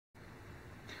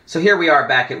So here we are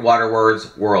back at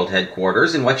Waterwords World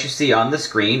Headquarters, and what you see on the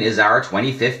screen is our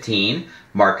 2015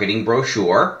 marketing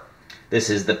brochure. This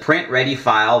is the print-ready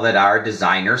file that our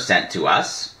designer sent to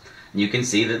us. You can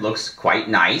see that it looks quite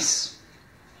nice.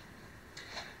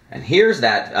 And here's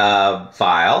that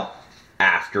file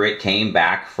after it came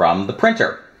back from the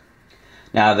printer.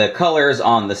 Now the colors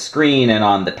on the screen and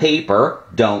on the paper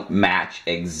don't match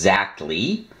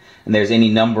exactly. And there's any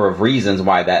number of reasons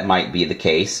why that might be the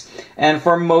case. And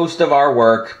for most of our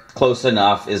work, close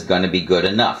enough is going to be good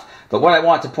enough. But what I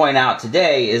want to point out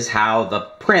today is how the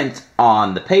print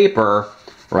on the paper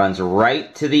runs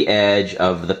right to the edge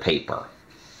of the paper.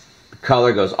 The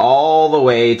color goes all the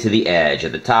way to the edge,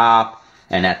 at the top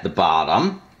and at the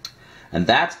bottom. And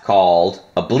that's called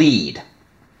a bleed.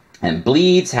 And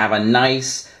bleeds have a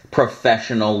nice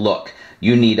professional look.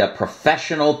 You need a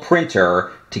professional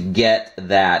printer to get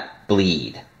that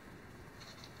bleed.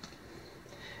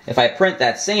 If I print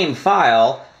that same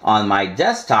file on my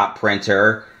desktop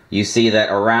printer, you see that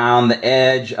around the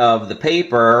edge of the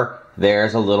paper,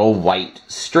 there's a little white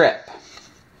strip.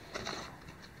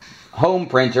 Home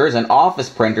printers and office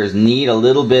printers need a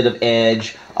little bit of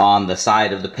edge on the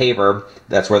side of the paper.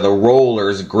 That's where the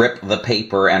rollers grip the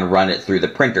paper and run it through the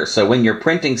printer. So when you're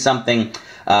printing something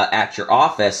at your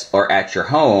office or at your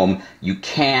home, you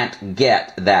can't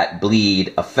get that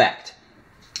bleed effect.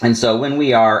 And so when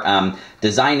we are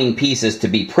designing pieces to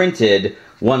be printed,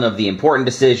 one of the important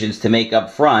decisions to make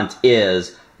up front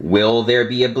is, will there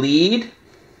be a bleed?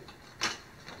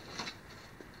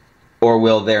 Or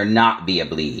will there not be a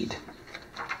bleed?